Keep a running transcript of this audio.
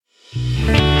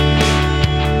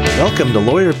Welcome to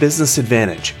Lawyer Business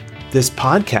Advantage. This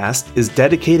podcast is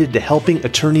dedicated to helping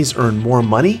attorneys earn more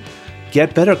money,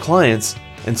 get better clients,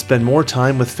 and spend more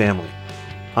time with family.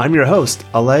 I'm your host,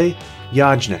 Alay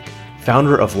Yajnik,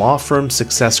 founder of Law Firm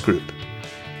Success Group.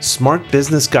 Smart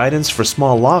business guidance for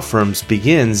small law firms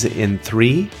begins in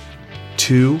 3,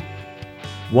 2,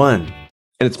 1.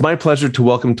 And it's my pleasure to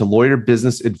welcome to Lawyer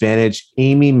Business Advantage,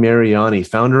 Amy Mariani,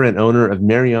 founder and owner of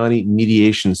Mariani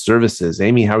Mediation Services.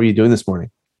 Amy, how are you doing this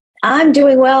morning? I'm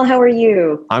doing well. How are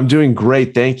you? I'm doing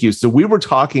great. Thank you. So we were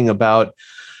talking about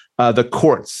the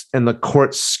courts and the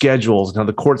court schedules, and how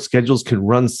the court schedules can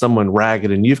run someone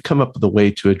ragged. And you've come up with a way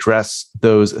to address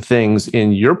those things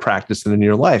in your practice and in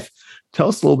your life. Tell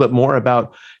us a little bit more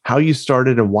about how you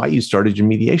started and why you started your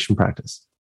mediation practice.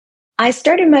 I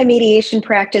started my mediation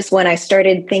practice when I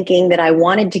started thinking that I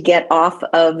wanted to get off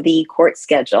of the court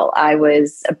schedule. I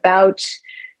was about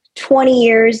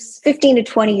 15 to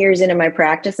 20 years into my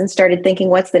practice and started thinking,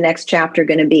 what's the next chapter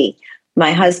going to be?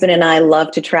 My husband and I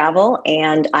love to travel,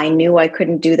 and I knew I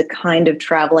couldn't do the kind of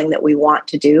traveling that we want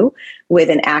to do with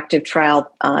an active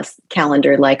trial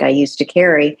calendar like I used to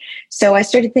carry. So I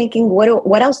started thinking,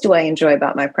 what else do I enjoy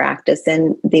about my practice?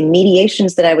 And the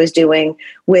mediations that I was doing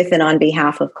with and on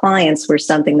behalf of clients were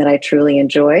something that I truly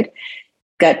enjoyed.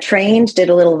 Got trained, did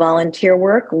a little volunteer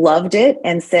work, loved it,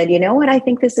 and said, you know what, I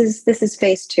think this is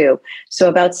phase 2. So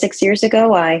about 6 years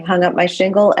ago, I hung up my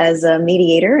shingle as a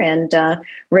mediator and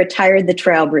retired the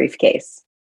trial briefcase.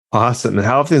 Awesome. And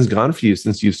how have things gone for you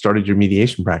since you started your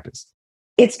mediation practice?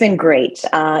 It's been great.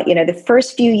 The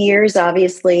first few years,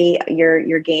 obviously,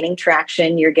 you're gaining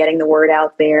traction, you're getting the word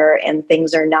out there, and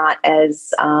things are not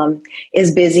as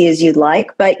busy as you'd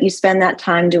like. But you spend that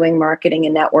time doing marketing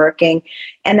and networking,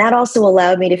 and that also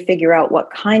allowed me to figure out what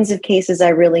kinds of cases I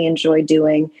really enjoy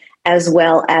doing, as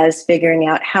well as figuring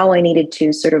out how I needed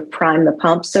to sort of prime the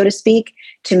pump, so to speak,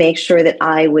 to make sure that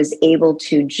I was able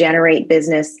to generate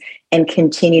business and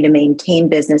continue to maintain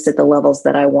business at the levels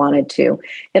that I wanted to.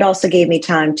 It also gave me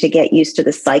time to get used to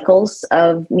the cycles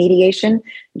of mediation.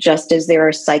 Just as there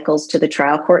are cycles to the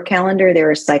trial court calendar,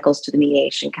 there are cycles to the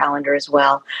mediation calendar as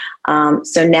well.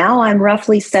 So now I'm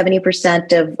roughly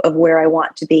 70% of where I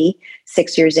want to be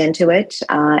 6 years into it.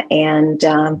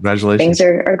 Congratulations. Things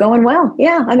are going well.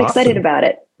 Yeah, I'm excited Awesome. about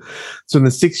it. So in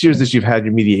the 6 years that you've had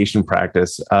your mediation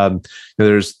practice,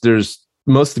 there's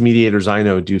most of the mediators I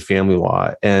know do family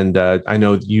law, and I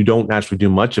know you don't actually do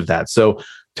much of that. So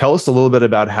tell us a little bit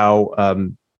about how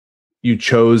you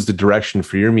chose the direction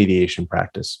for your mediation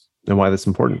practice and why that's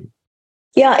important.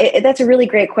 Yeah, that's a really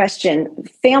great question.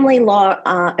 Family law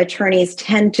attorneys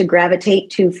tend to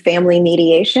gravitate to family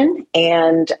mediation,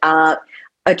 and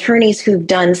attorneys who've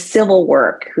done civil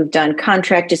work, who've done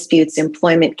contract disputes,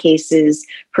 employment cases,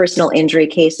 personal injury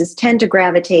cases, tend to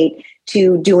gravitate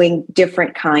to doing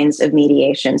different kinds of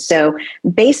mediation. So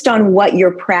based on what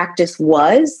your practice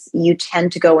was, you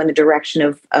tend to go in the direction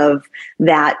of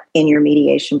that in your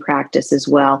mediation practice as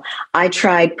well. I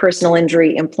tried personal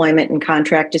injury, employment, and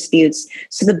contract disputes.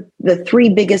 So the 3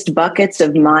 biggest buckets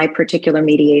of my particular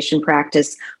mediation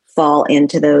practice fall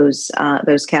into those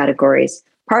categories.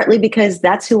 Partly because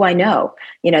that's who I know.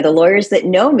 The lawyers that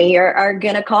know me are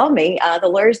going to call me. The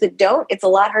lawyers that don't, it's a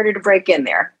lot harder to break in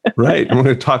there. Right. And we're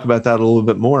going to talk about that a little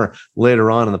bit more later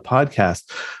on in the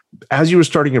podcast. As you were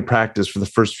starting your practice for the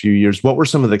first few years, what were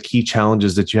some of the key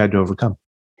challenges that you had to overcome?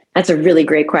 That's a really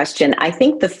great question. I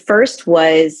think the first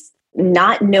was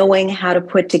not knowing how to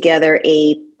put together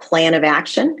a plan of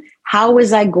action. How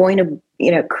was I going to,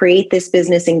 create this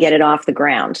business and get it off the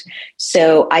ground?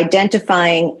 So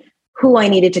identifying who I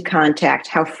needed to contact,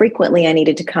 how frequently I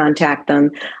needed to contact them,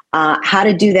 how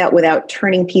to do that without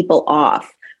turning people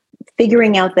off.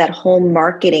 Figuring out that whole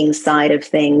marketing side of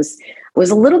things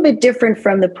was a little bit different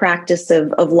from the practice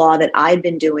of law that I'd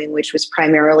been doing, which was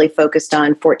primarily focused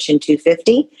on Fortune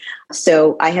 250.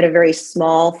 So I had a very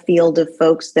small field of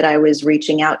folks that I was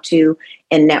reaching out to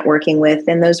and networking with.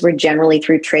 And those were generally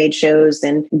through trade shows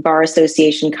and bar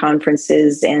association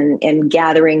conferences and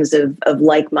gatherings of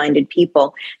like-minded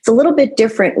people. It's a little bit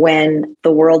different when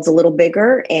the world's a little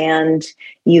bigger and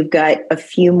you've got a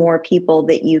few more people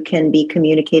that you can be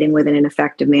communicating with in an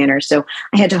effective manner. So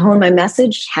I had to hone my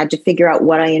message, had to figure out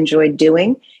what I enjoyed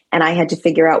doing, and I had to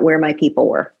figure out where my people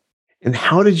were. And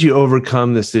how did you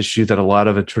overcome this issue that a lot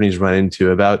of attorneys run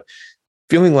into about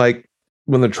feeling like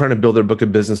when they're trying to build their book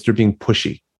of business, they're being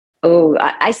pushy? Oh,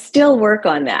 I still work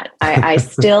on that. I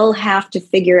still have to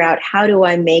figure out, how do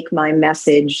I make my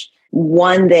message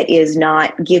one that is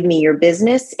not give me your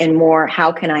business and more,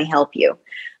 how can I help you?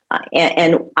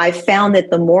 And I found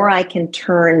that the more I can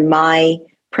turn my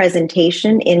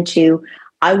presentation into,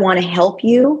 I want to help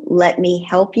you. Let me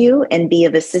help you and be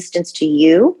of assistance to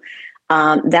you.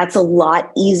 That's a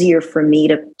lot easier for me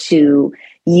to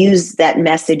use that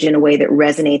message in a way that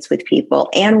resonates with people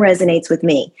and resonates with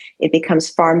me. It becomes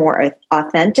far more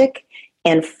authentic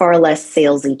and far less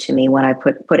salesy to me when I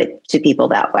put it to people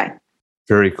that way.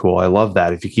 Very cool. I love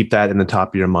that. If you keep that in the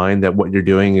top of your mind, that what you're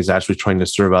doing is actually trying to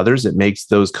serve others, it makes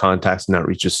those contacts and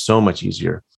outreaches so much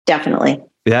easier. Definitely.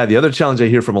 Yeah. The other challenge I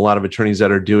hear from a lot of attorneys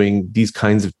that are doing these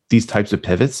types of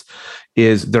pivots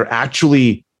is they're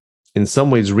actually in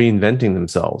some ways reinventing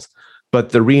themselves,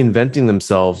 but they're reinventing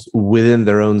themselves within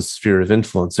their own sphere of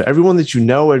influence. So everyone that you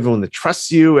know, everyone that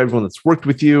trusts you, everyone that's worked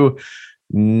with you,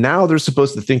 now they're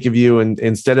supposed to think of you, and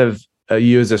instead of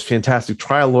you as this fantastic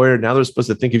trial lawyer, now they're supposed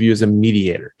to think of you as a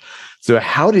mediator. So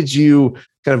how did you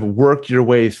kind of work your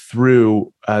way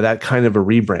through that kind of a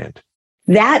rebrand?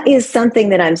 That is something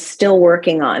that I'm still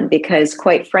working on because,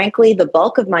 quite frankly, the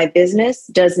bulk of my business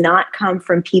does not come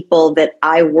from people that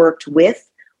I worked with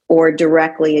or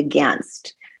directly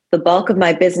against. The bulk of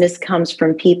my business comes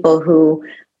from people who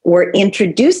were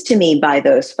introduced to me by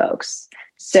those folks.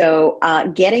 So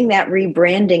getting that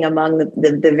rebranding among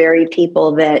the very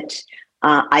people that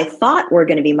I thought were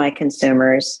going to be my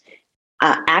consumers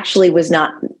actually is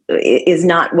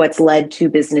not what's led to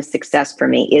business success for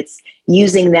me. It's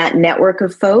using that network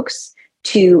of folks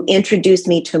to introduce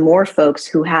me to more folks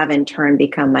who have in turn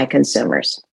become my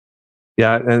consumers.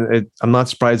 Yeah, and I'm not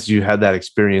surprised you had that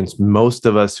experience. Most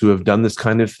of us who have done this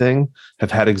kind of thing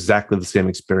have had exactly the same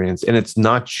experience. And it's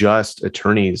not just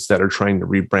attorneys that are trying to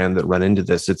rebrand that run into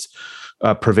this. It's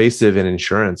pervasive in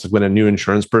insurance. When a new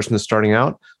insurance person is starting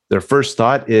out, their first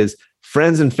thought is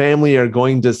friends and family are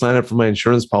going to sign up for my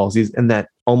insurance policies. And that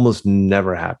almost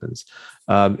never happens.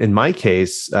 In my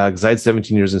case, because I had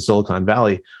 17 years in Silicon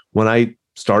Valley, when I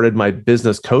started my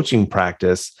business coaching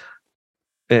practice,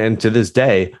 and to this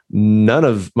day, none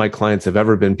of my clients have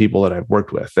ever been people that I've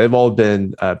worked with. They've all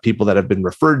been people that have been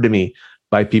referred to me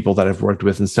by people that I've worked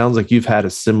with. And sounds like you've had a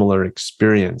similar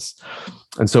experience.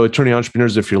 And so attorney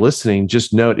entrepreneurs, if you're listening,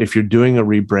 just note, if you're doing a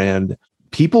rebrand,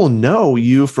 people know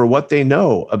you for what they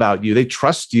know about you. They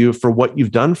trust you for what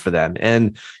you've done for them.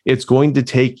 And it's going to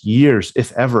take years,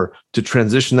 if ever, to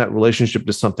transition that relationship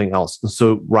to something else. And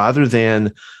so rather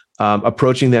than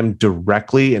approaching them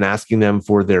directly and asking them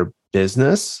for their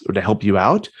business or to help you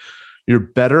out, you're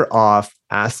better off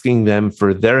asking them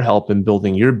for their help in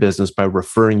building your business by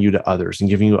referring you to others and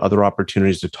giving you other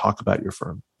opportunities to talk about your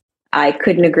firm. I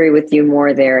couldn't agree with you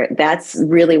more there. That's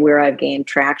really where I've gained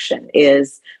traction,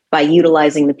 is by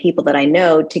utilizing the people that I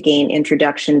know to gain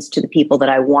introductions to the people that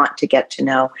I want to get to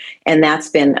know. And that's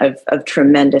been of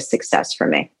tremendous success for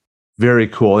me. Very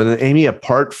cool. And Amy,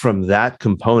 apart from that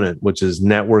component, which is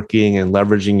networking and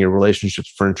leveraging your relationships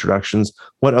for introductions,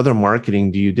 what other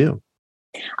marketing do you do?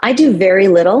 I do very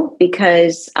little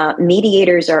because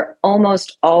mediators are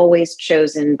almost always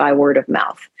chosen by word of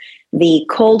mouth. The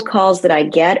cold calls that I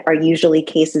get are usually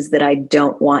cases that I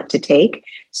don't want to take.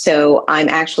 So I'm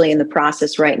actually in the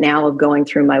process right now of going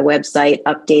through my website,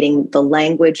 updating the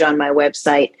language on my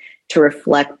website to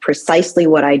reflect precisely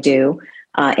what I do.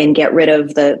 And get rid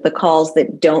of the calls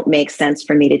that don't make sense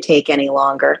for me to take any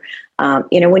longer.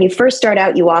 When you first start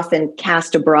out, you often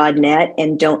cast a broad net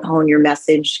and don't hone your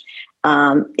message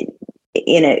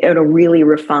in a really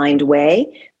refined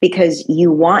way because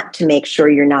you want to make sure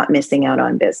you're not missing out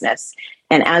on business.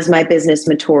 And as my business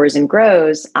matures and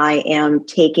grows, I am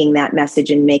taking that message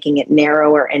and making it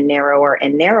narrower and narrower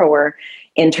and narrower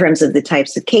in terms of the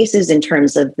types of cases, in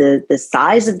terms of the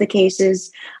size of the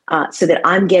cases, so that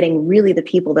I'm getting really the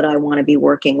people that I want to be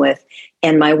working with.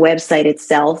 And my website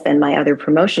itself and my other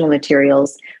promotional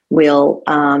materials will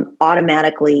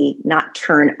automatically not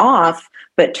turn off,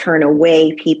 but turn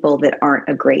away people that aren't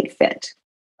a great fit.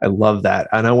 I love that.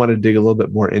 And I want to dig a little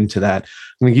bit more into that.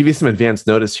 I'm going to give you some advance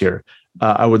notice here.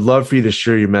 I would love for you to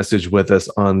share your message with us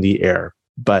on the air.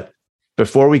 But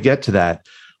before we get to that,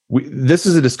 this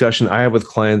is a discussion I have with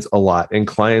clients a lot, and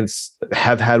clients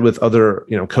have had with other,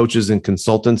 coaches and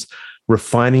consultants,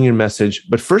 refining your message.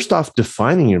 But first off,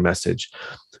 defining your message.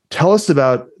 Tell us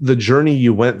about the journey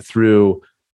you went through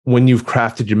when you've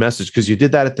crafted your message, because you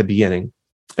did that at the beginning.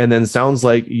 And then sounds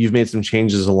like you've made some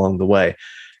changes along the way.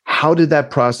 How did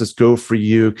that process go for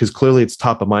you? Because clearly it's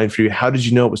top of mind for you. How did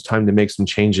you know it was time to make some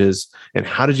changes? And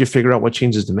how did you figure out what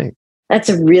changes to make? That's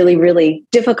a really, really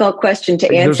difficult question to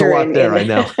answer. There's a lot there, I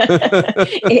know.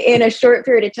 in a short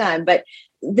period of time. But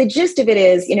the gist of it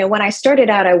is, when I started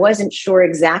out, I wasn't sure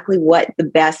exactly what the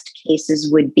best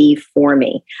cases would be for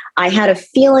me. I had a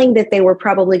feeling that they were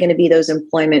probably going to be those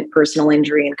employment, personal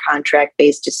injury, and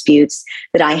contract-based disputes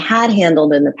that I had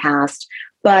handled in the past.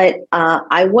 but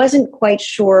I wasn't quite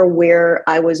sure where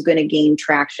I was going to gain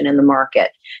traction in the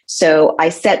market. So I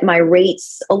set my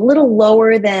rates a little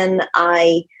lower than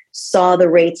I saw the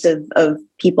rates of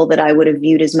people that I would have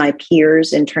viewed as my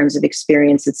peers in terms of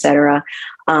experience, et cetera.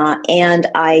 And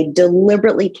I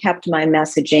deliberately kept my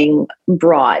messaging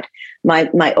broad.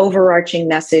 My overarching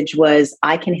message was,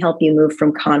 I can help you move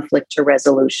from conflict to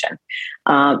resolution,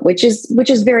 which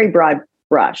is very broad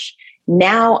brush.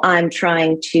 Now I'm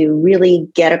trying to really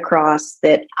get across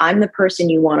that I'm the person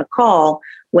you want to call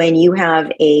when you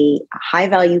have a high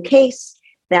value case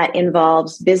that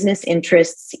involves business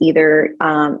interests, either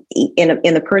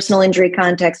in the personal injury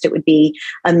context, it would be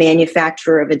a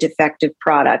manufacturer of a defective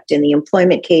product. In the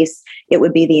employment case, it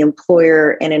would be the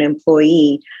employer and an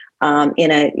employee.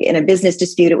 In a business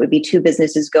dispute, it would be two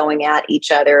businesses going at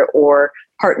each other, or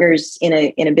partners in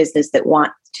a business that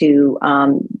want to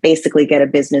basically get a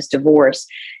business divorce.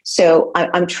 So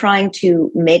I'm trying to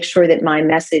make sure that my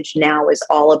message now is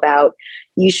all about,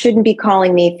 you shouldn't be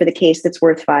calling me for the case that's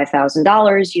worth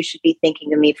 $5,000. You should be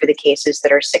thinking of me for the cases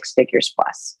that are six figures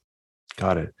plus.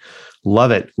 Got it.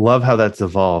 Love it. Love how that's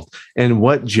evolved. And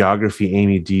what geography,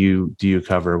 Amy, do you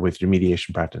cover with your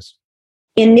mediation practice?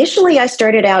 Initially, I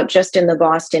started out just in the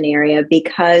Boston area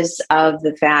because of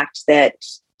the fact that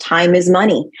time is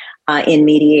money in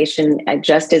mediation,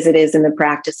 just as it is in the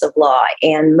practice of law.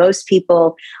 And most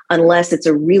people, unless it's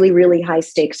a really, really high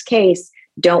stakes case,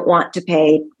 don't want to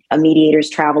pay a mediator's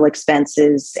travel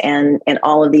expenses and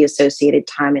all of the associated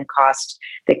time and cost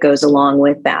that goes along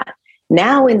with that.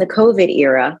 Now in the COVID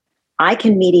era, I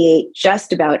can mediate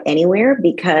just about anywhere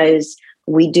because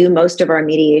we do most of our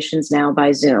mediations now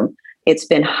by Zoom. It's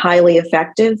been highly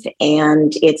effective,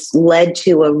 and it's led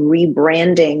to a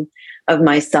rebranding of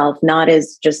myself, not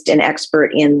as just an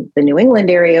expert in the New England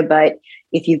area, but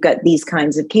if you've got these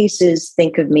kinds of cases,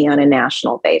 think of me on a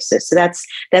national basis. So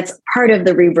that's part of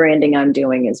the rebranding I'm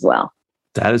doing as well.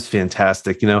 That is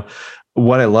fantastic. You know,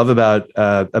 what I love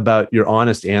about your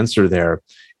honest answer there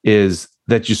is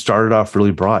that you started off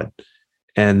really broad,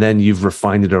 and then you've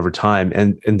refined it over time.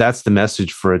 And that's the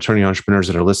message for attorney entrepreneurs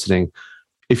that are listening.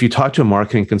 If you talk to a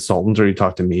marketing consultant, or you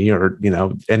talk to me, or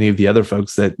any of the other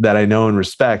folks that I know and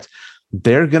respect,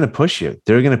 they're going to push you.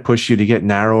 They're going to push you to get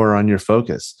narrower on your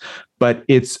focus. But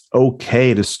it's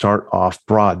okay to start off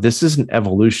broad. This is an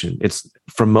evolution. It's,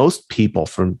 for most people,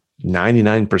 from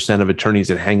 99% of attorneys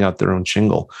that hang out their own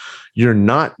shingle, you're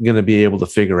not going to be able to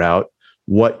figure out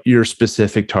what your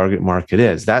specific target market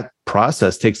is. That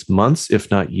process takes months,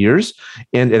 if not years.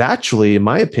 And it actually, in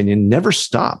my opinion, never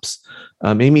stops.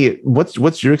 Amy,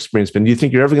 what's your experience been? Do you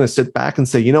think you're ever going to sit back and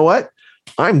say, you know what,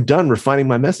 I'm done refining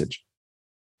my message?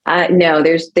 No,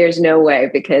 there's no way,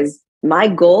 because my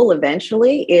goal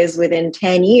eventually is within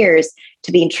 10 years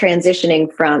to be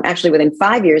transitioning from, actually within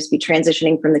 5 years, be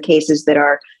transitioning from the cases that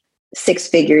are six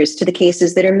figures to the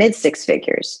cases that are mid six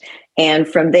figures. And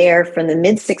from there, from the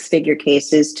mid six figure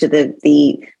cases to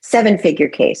the seven figure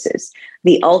cases,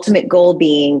 the ultimate goal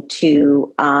being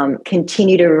to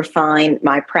continue to refine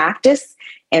my practice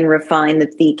and refine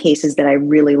the cases that I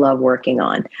really love working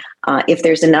on. If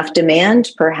there's enough demand,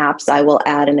 perhaps I will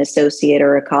add an associate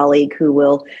or a colleague who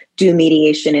will do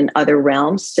mediation in other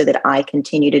realms so that I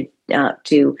continue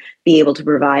to be able to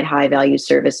provide high value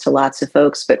service to lots of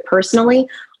folks. But personally,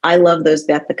 I love those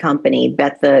bet the company,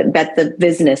 bet the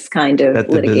business kind of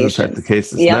litigations. Type of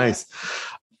cases. Yep. Nice.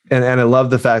 And I love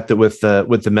the fact that with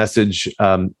the message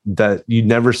that you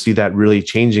never see that really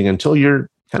changing until you're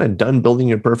kind of done building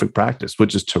your perfect practice,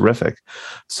 which is terrific.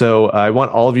 So I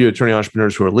want all of you attorney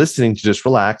entrepreneurs who are listening to just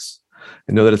relax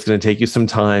and know that it's going to take you some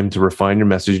time to refine your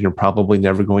message, and you're probably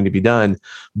never going to be done,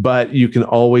 but you can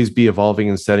always be evolving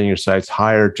and setting your sights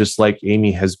higher, just like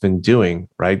Amy has been doing,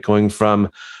 right? Going from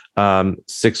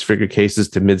six-figure cases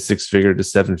to mid six-figure to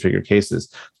seven-figure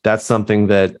cases. That's something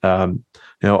that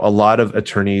a lot of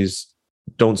attorneys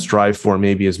don't strive for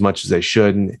maybe as much as they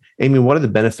should. And Amy, what are the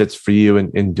benefits for you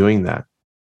in doing that?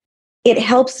 It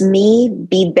helps me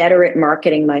be better at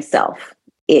marketing myself.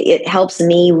 It helps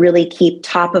me really keep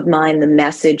top of mind the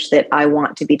message that I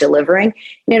want to be delivering.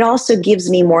 And it also gives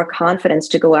me more confidence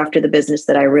to go after the business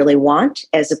that I really want,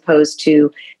 as opposed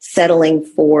to settling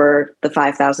for the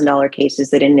 $5,000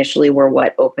 cases that initially were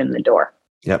what opened the door.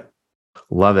 Yep.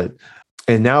 Love it.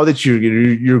 And now that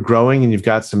you're growing and you've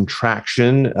got some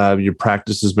traction, your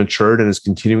practice has matured and is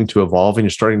continuing to evolve, and you're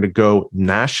starting to go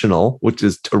national, which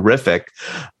is terrific.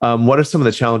 What are some of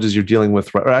the challenges you're dealing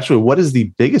with? Or actually, what is the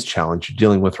biggest challenge you're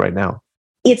dealing with right now?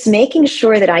 It's making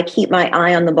sure that I keep my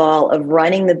eye on the ball of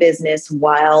running the business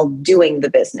while doing the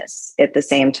business at the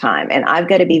same time. And I've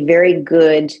got to be very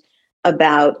good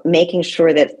about making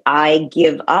sure that I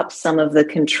give up some of the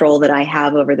control that I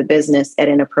have over the business at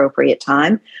an appropriate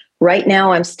time. Right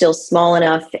now, I'm still small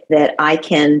enough that I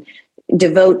can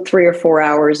devote 3 or 4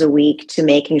 hours a week to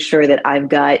making sure that I've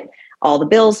got all the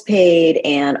bills paid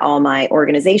and all my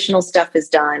organizational stuff is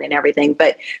done and everything.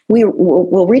 But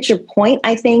we'll reach a point,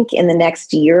 I think, in the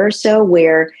next year or so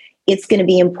where it's going to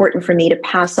be important for me to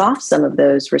pass off some of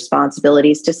those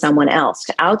responsibilities to someone else,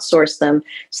 to outsource them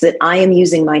so that I am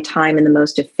using my time in the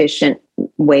most efficient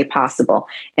way possible.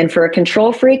 And for a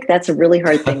control freak, that's a really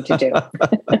hard thing to do.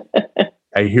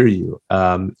 I hear you.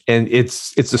 And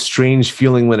it's a strange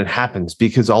feeling when it happens,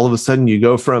 because all of a sudden you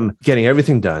go from getting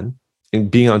everything done and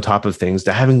being on top of things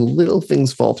to having little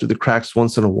things fall through the cracks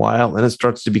once in a while. And it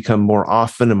starts to become more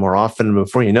often and more often. And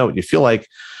before you know it, you feel like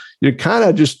you're kind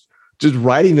of just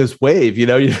riding this wave.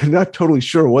 You're not totally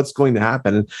sure what's going to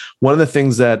happen. And one of the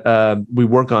things that we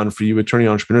work on for you attorney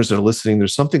entrepreneurs that are listening,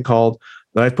 there's something that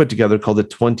I've put together called the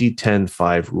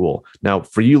 20-10-5 rule. Now,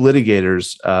 for you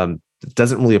litigators, it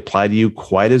doesn't really apply to you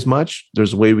quite as much.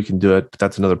 There's a way we can do it, but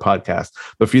that's another podcast.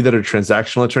 But for you that are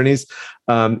transactional attorneys,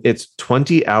 it's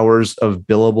 20 hours of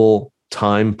billable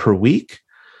time per week,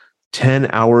 10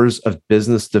 hours of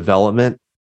business development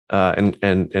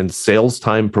and sales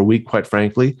time per week, quite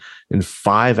frankly, and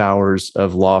 5 hours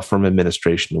of law firm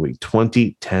administration a week.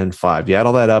 20-10-5. You add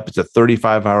all that up, it's a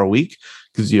 35-hour week.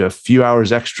 Gives you a few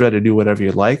hours extra to do whatever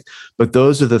you like. But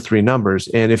those are the 3 numbers.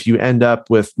 And if you end up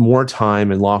with more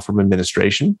time in law firm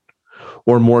administration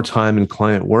or more time in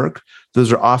client work,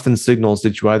 those are often signals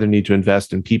that you either need to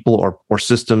invest in people or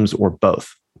systems or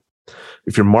both.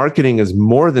 If your marketing is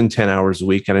more than 10 hours a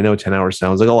week, and I know 10 hours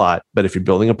sounds like a lot, but if you're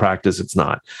building a practice, it's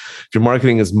not. If your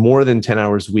marketing is more than 10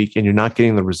 hours a week and you're not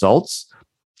getting the results,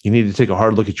 you need to take a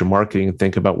hard look at your marketing and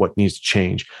think about what needs to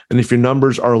change. And if your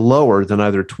numbers are lower than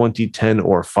either 20, 10,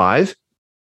 or 5,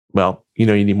 well, you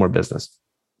need more business.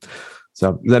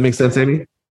 So does that make sense, Amy?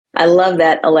 I love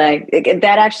that, Oleg.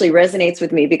 That actually resonates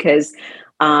with me because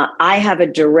I have a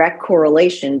direct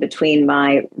correlation between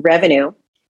my revenue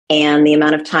and the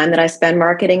amount of time that I spend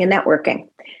marketing and networking.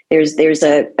 There's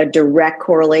a direct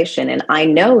correlation. And I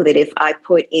know that if I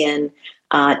put in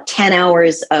 10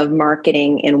 hours of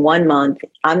marketing in 1 month,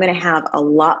 I'm going to have a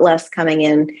lot less coming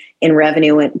in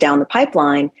revenue down the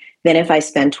pipeline than if I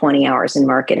spend 20 hours in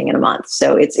marketing in a month.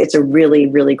 So it's a really,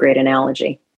 really great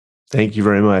analogy. Thank you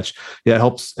very much. Yeah, it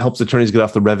helps attorneys get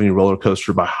off the revenue roller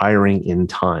coaster by hiring in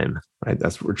time, right?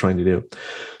 That's what we're trying to do.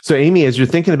 So Amy, as you're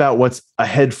thinking about what's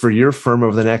ahead for your firm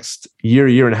over the next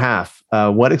year and a half,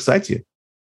 what excites you?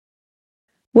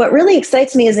 What really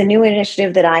excites me is a new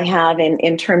initiative that I have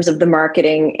in terms of the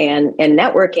marketing and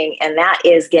networking, and that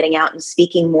is getting out and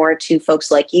speaking more to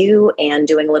folks like you and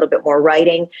doing a little bit more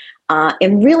writing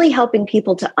and really helping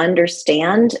people to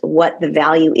understand what the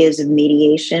value is of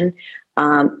mediation.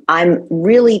 I'm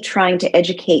really trying to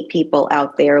educate people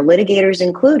out there, litigators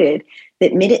included,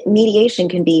 that mediation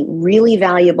can be really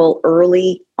valuable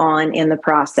early on in the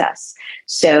process.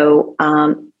 So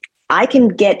I can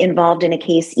get involved in a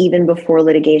case even before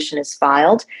litigation is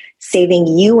filed, saving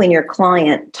you and your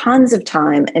client tons of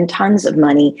time and tons of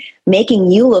money,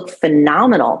 making you look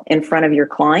phenomenal in front of your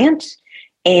client.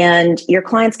 And your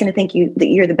client's going to think that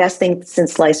you're the best thing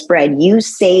since sliced bread. You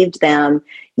saved them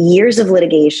years of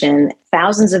litigation,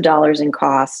 thousands of dollars in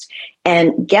cost.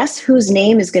 And guess whose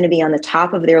name is going to be on the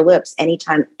top of their lips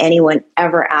anytime anyone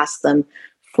ever asks them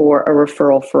for a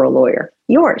referral for a lawyer?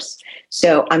 Yours.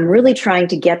 So I'm really trying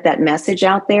to get that message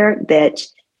out there that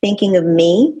thinking of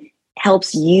me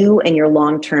helps you and your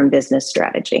long-term business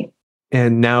strategy.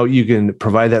 And now you can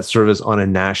provide that service on a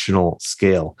national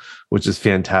scale, which is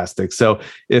fantastic. So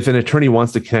if an attorney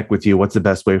wants to connect with you, what's the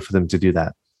best way for them to do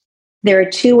that? There are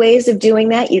 2 ways of doing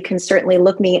that. You can certainly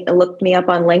look me up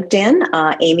on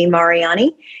LinkedIn, Amy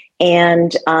Mariani.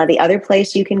 And the other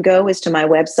place you can go is to my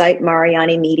website,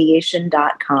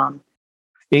 marianimediation.com.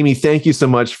 Amy, thank you so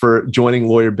much for joining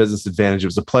Lawyer Business Advantage. It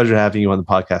was a pleasure having you on the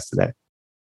podcast today.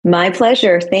 My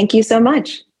pleasure. Thank you so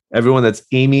much. Everyone, that's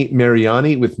Amy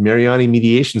Mariani with Mariani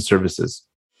Mediation Services.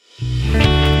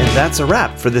 And that's a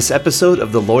wrap for this episode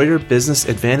of the Lawyer Business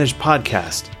Advantage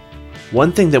podcast.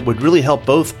 One thing that would really help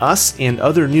both us and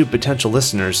other new potential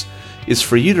listeners is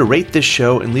for you to rate this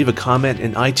show and leave a comment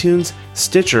in iTunes,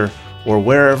 Stitcher, or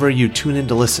wherever you tune in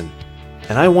to listen.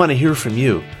 And I want to hear from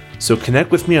you. So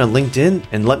connect with me on LinkedIn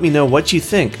and let me know what you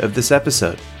think of this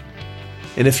episode.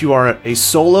 And if you are a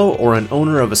solo or an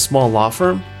owner of a small law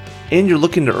firm and you're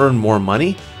looking to earn more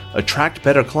money, attract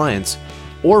better clients,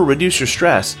 or reduce your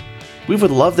stress, we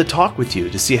would love to talk with you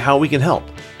to see how we can help.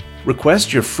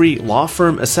 Request your free law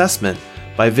firm assessment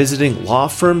by visiting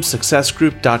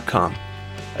lawfirmsuccessgroup.com.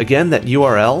 Again, that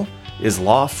URL is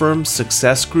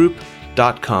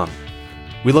lawfirmsuccessgroup.com.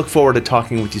 We look forward to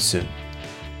talking with you soon.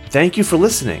 Thank you for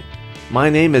listening. My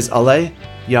name is Ale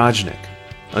Yajnik.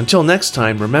 Until next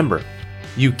time, remember,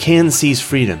 you can seize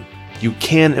freedom. You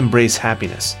can embrace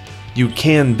happiness. You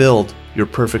can build your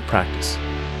perfect practice.